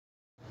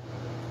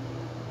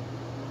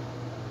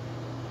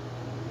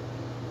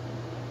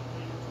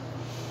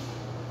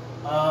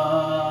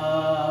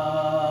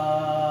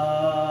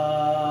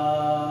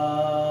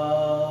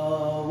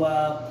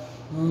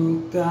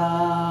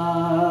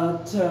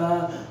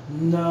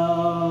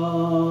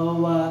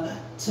no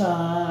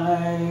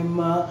time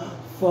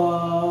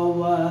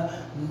for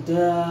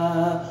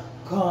the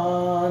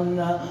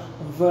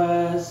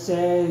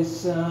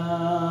conversations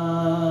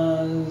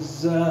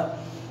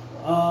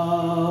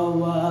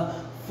of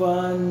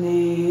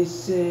funny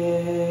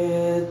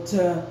shit.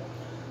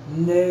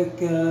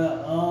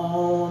 Nigga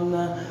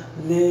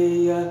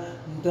only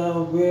the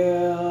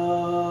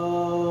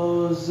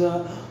wheels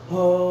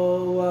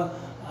who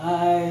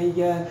I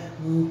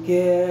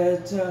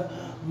get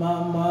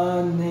my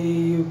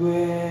money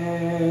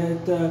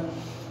with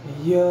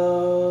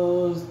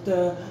used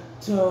to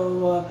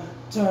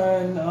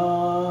turn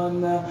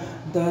on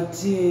the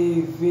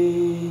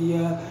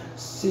TV,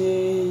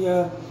 see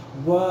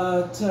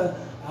what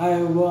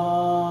I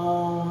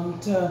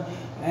want,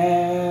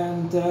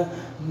 and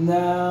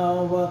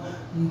now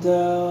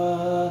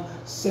the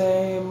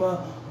same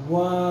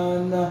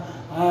one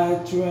I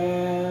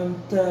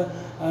dreamt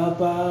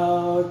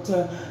about,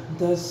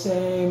 the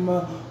same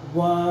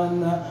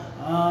one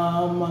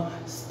I'm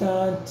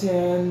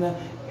stunting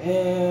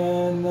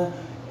in.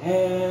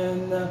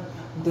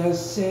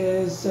 This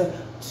is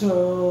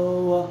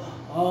to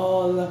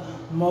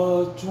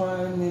almost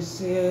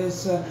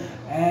 26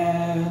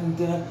 and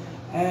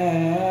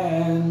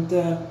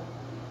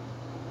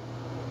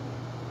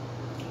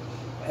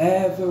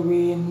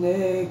every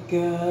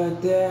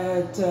nigga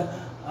that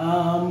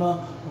I'm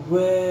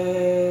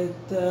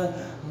with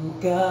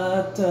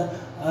got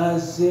a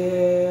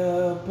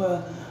zip.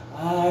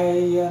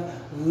 I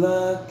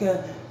look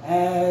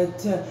at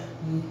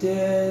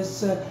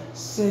this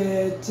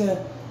shit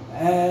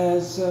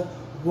as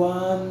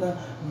one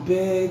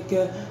big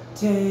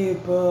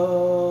table,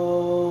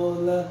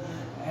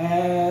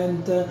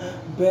 and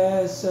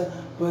best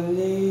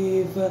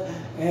believe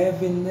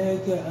every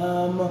nigga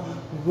I'm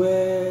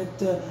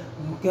with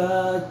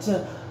got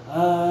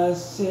a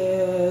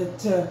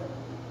shit.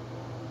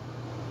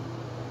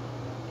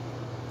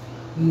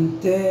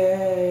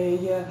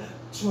 They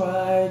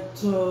try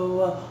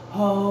to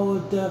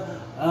hold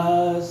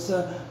us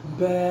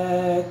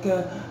back,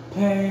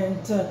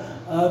 paint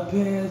a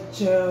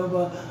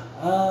picture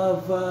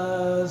of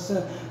us,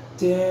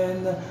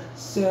 then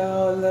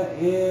sell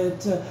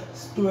it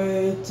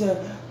straight to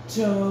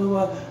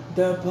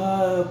the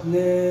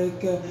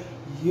public.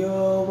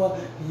 You're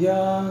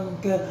young,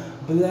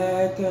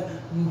 black,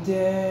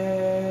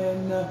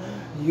 then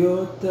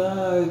you're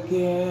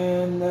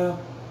thuggin'.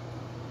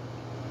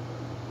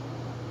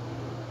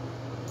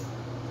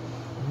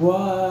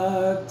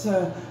 What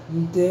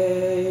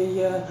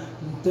they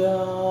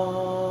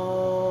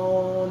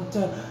don't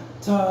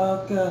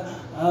talk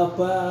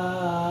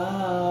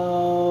about,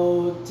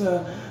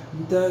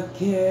 the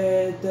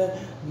kid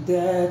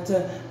that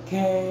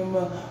came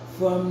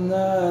from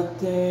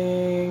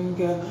nothing,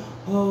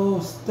 who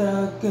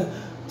stuck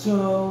to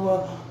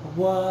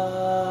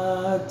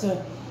what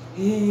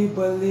he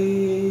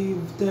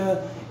believed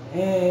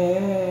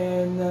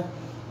in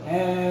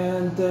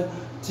and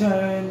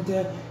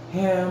turned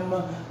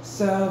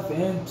himself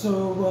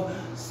into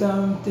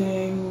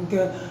something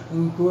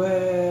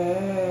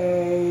great.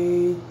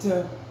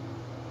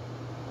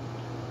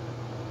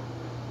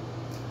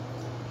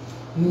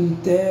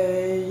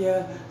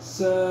 They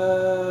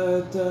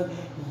should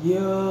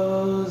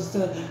use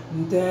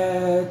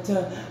that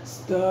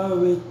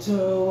story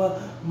to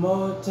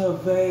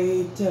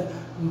motivate,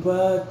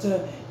 but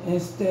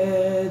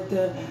instead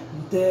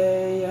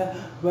they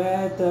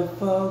rather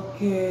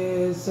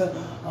focus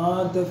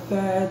on the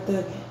fact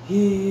that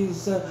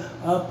he's a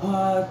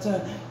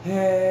pothead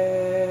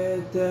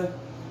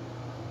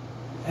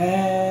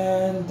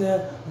and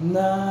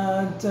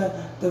not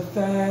the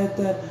fact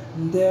that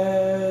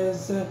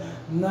there's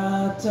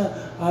not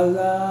a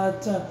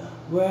lot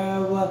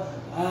where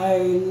I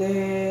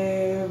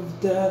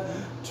lived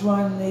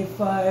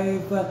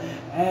 25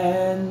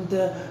 and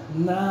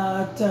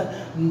not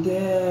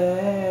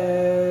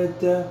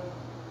dead.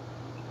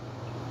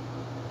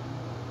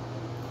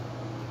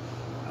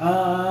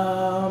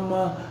 I'm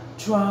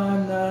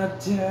trying to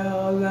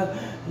tell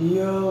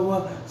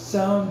you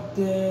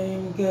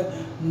something.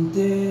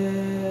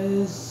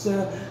 This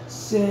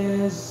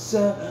is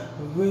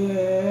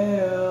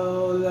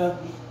real.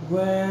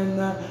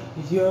 When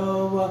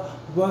you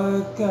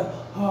work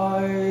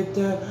hard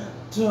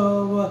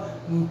to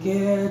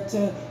get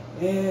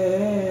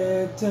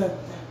it,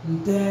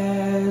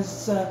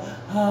 that's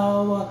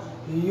how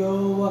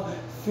you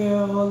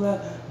feel.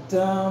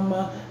 Dumb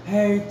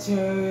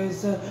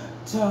haters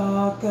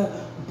talk,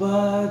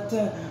 but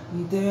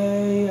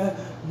they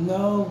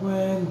know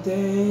when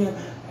they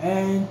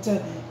ain't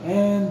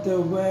in the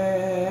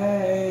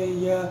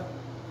way.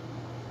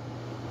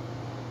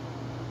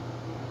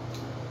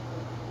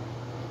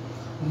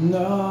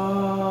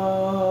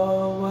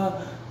 No,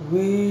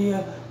 we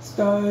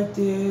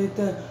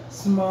started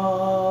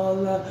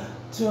small,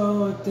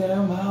 to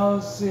them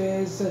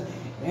houses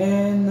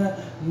in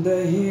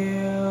the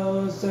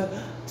hills,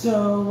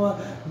 to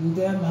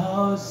them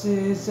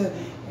houses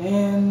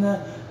in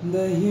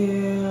the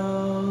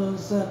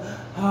hills,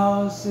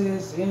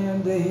 houses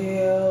in the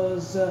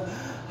hills,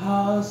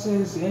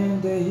 houses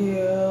in the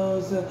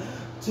hills,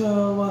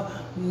 to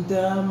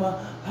them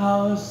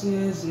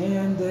houses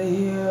in the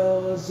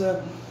hills.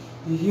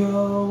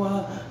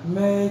 You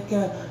make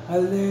a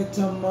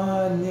little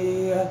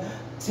money,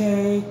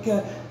 take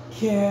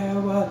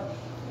care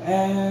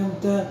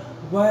and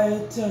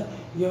wait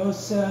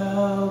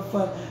yourself,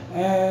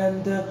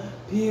 and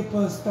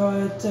people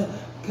start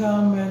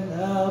coming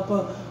up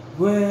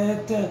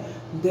with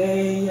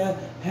their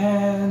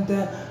hand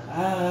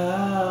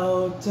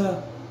out.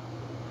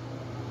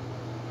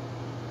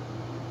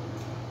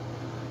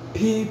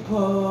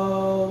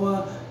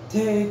 People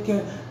take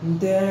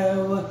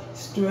their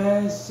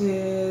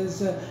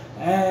stresses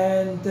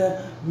and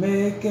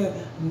make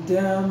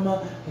them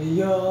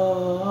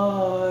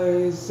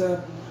yours.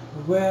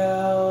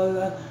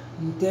 Well,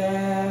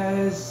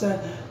 that's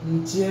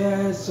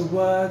just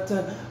what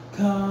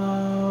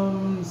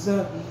comes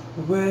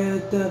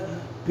with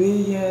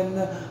being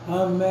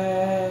a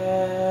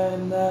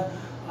man.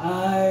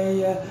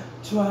 I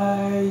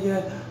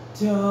try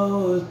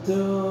to do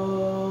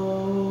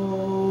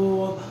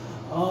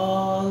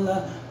all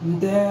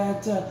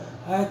that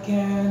I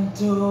can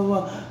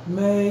to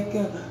make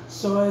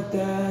sure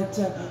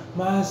that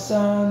my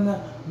son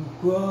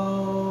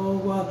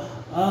grow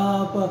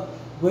up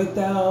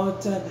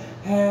without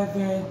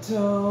having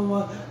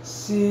to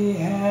see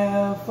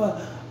half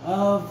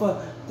of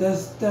the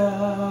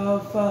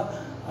stuff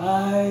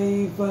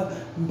I've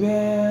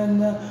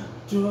been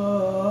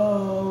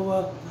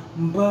through.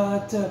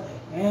 But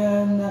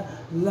in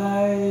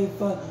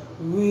life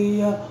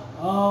we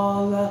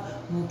all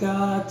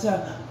got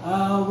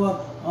our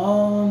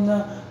own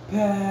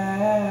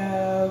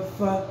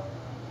path.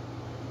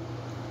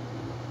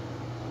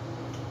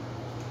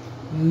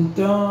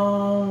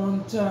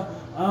 Don't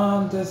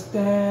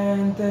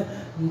understand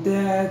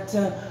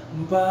that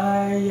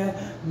by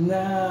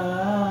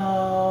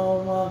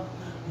now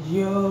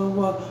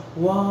you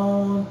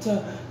won't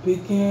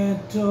begin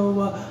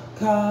to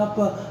cop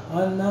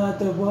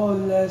another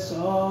Rolex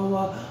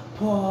or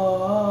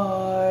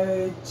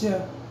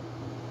Porsche.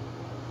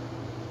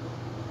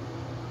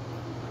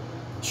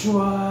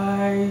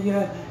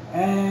 Try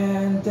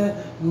and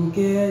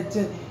get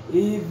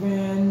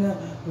even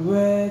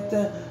with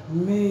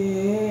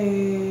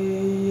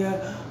me.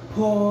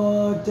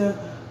 Pulled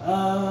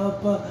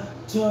up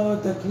to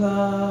the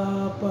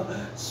club,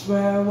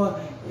 swear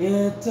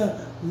it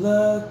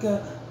look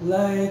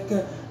like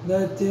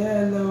the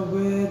dealer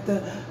with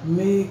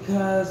me,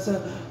 'cause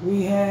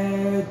we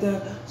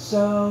had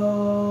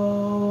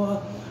so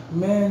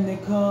many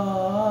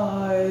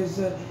cars.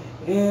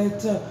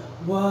 It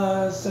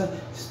was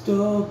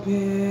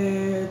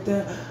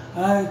stupid.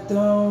 I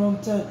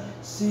don't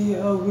see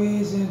a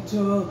reason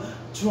to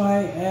try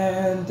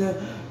and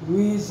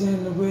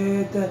reason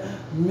with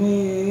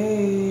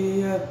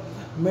me.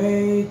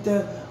 Made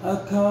a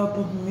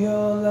couple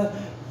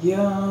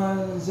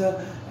millions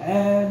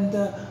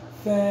and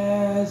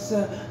fast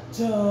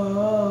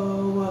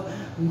too.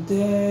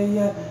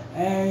 They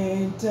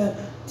ain't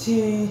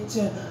teach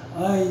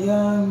a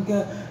young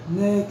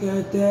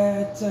nigga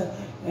that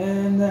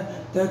in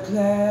the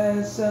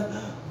classroom,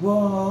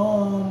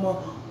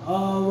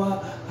 or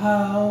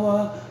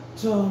how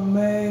to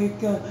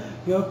make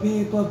your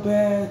people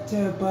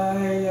better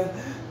by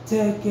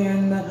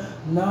taking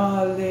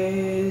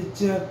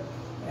knowledge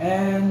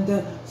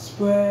and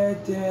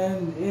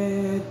spreading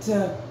it.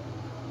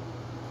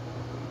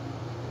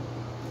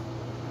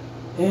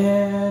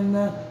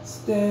 Instead,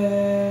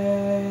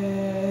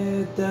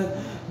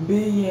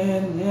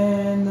 being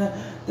in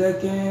the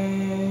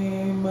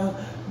game,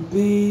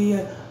 be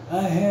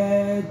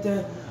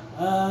ahead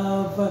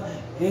of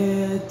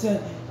it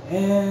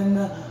in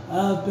a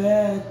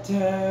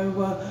better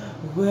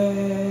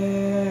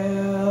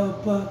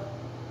whip.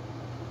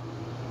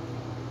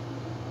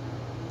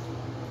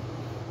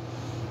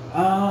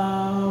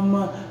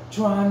 I'm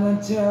trying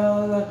to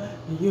tell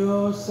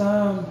you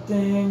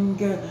something.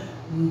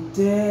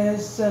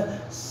 This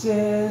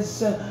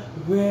is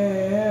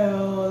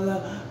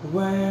real.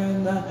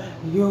 When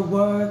you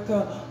work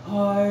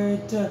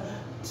hard to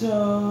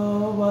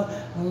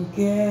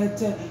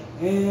get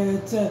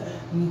it,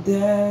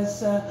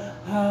 that's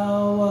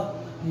how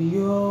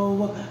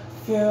you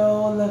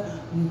feel.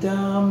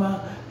 Dumb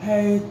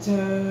haters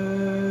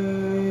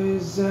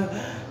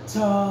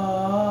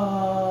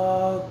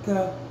talk.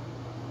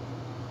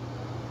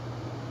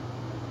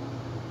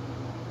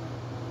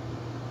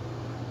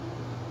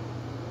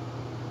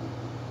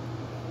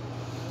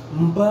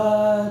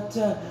 But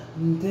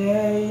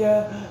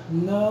they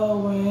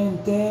knowing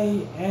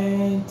they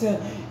ain't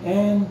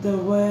in the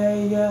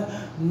way,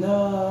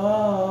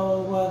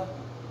 no.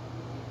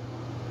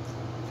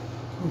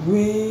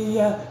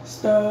 We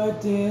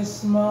started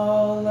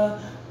small,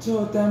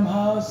 to them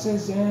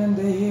houses in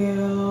the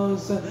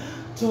hills,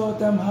 to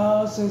them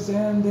houses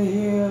in the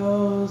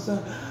hills,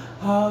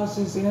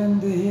 houses in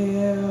the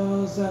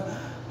hills,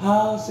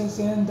 houses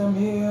in them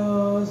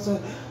hills,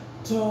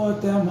 to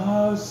them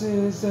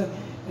houses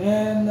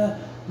in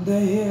the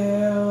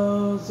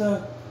hills,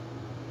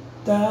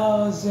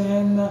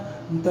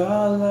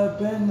 $1,000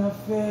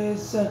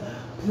 benefits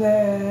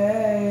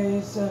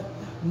place,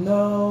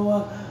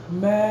 no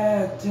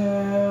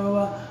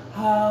matter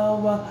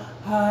how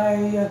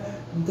high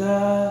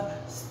the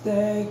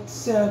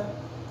stakes.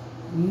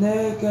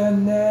 Nigga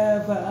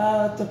never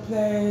out of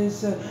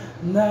place.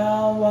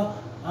 Now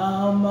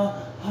I'm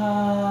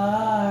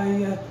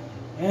high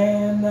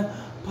in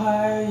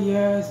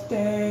Empire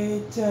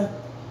State.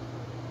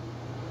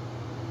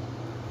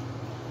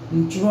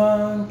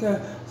 Drunk,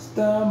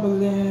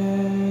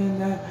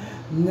 stumbling,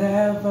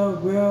 never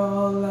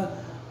will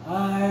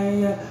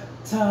I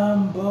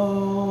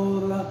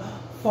tumble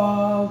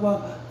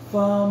far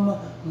from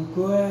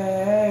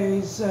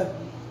grace.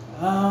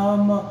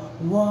 I'm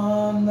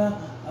one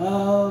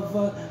of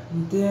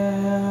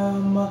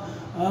them,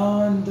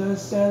 under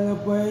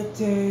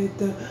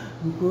celebrated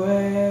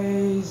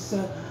grace,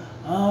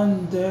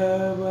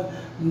 under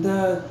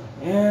the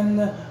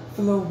influence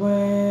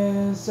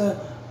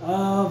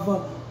of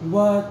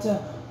what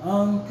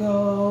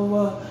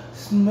Uncle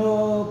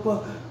Snoop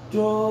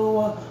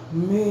drew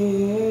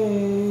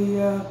me.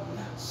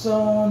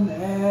 Soon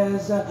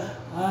as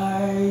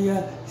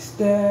I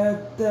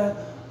stepped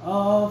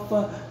off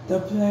the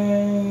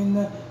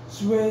plane,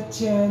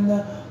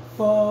 switching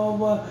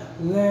 4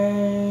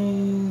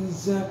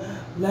 lanes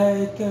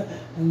like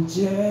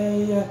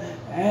Jay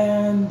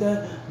and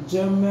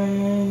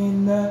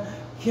Jermaine,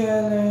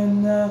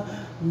 killing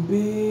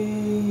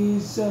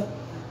bees,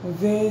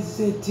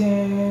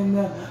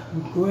 visiting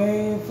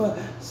grave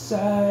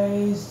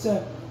sites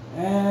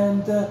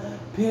and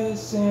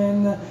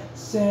piercing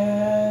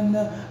sand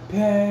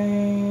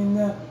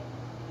pain.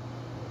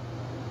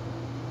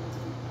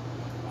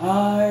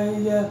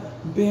 I've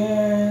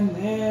been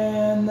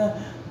in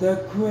the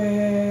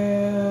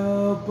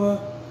crib,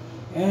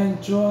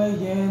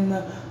 enjoying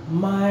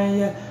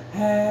my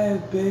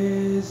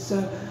habits.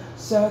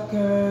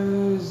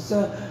 Suckers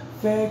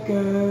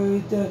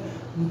figured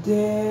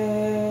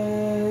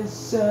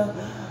this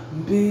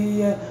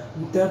be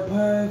the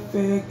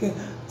perfect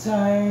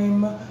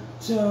time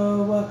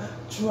to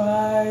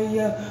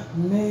try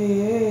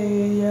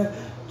me.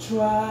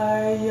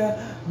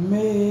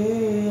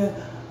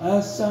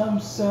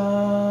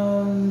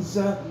 Assumptions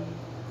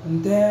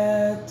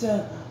that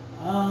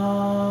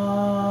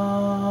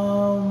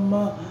I'm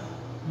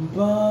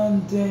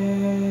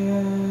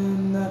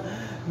bonding,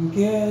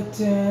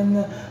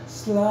 getting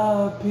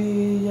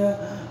sloppy.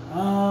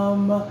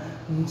 I'm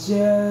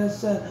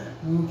just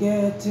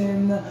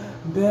getting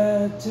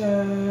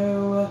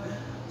better.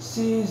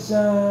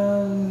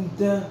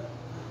 Seasoned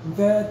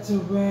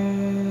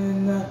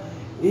veteran,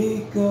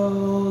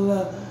 eagle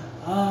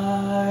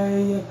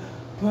eye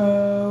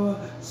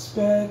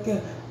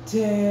perspective,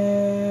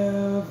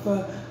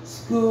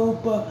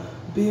 scoop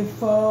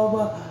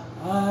before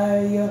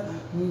I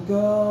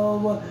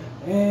go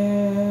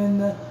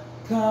in,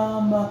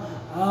 come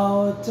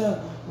out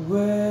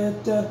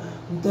with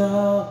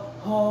the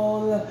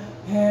whole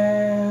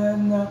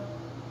hand.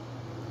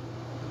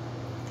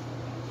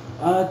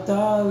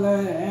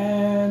 $1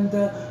 and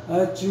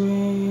a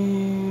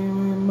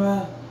dream,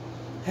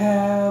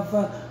 have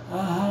a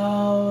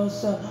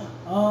house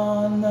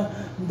on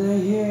the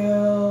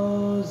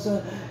hills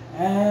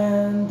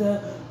and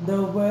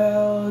the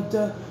world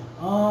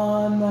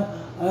on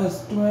a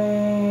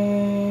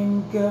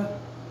string.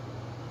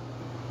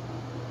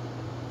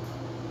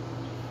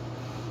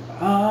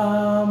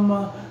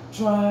 I'm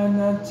trying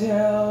to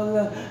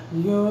tell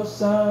you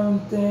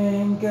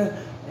something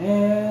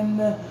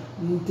in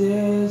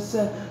this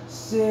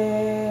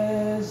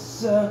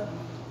sis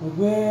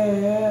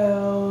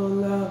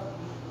will.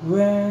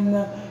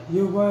 When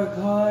you work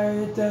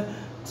hard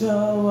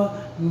to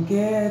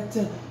get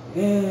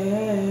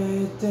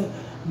it,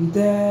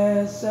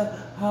 that's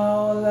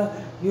how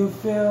you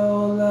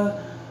feel.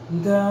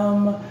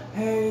 Them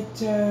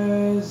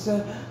haters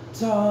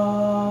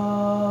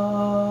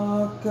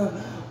talk,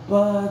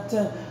 but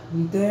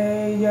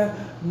they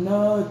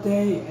know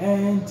they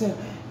ain't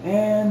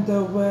in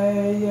the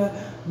way.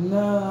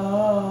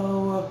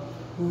 No,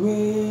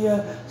 we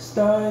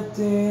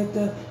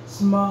started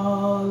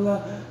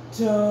small,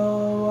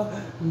 to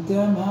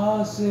them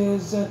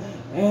houses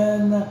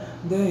in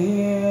the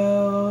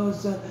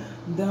hills,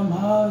 them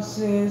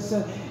houses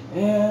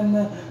in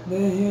the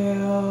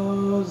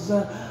hills,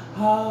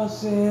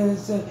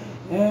 houses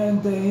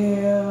in the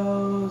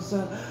hills,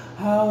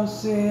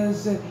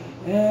 houses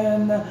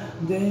in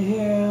the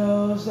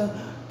hills,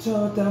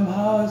 to them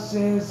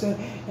houses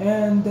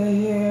in the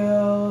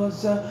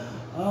hills.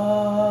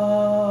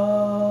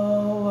 Oh.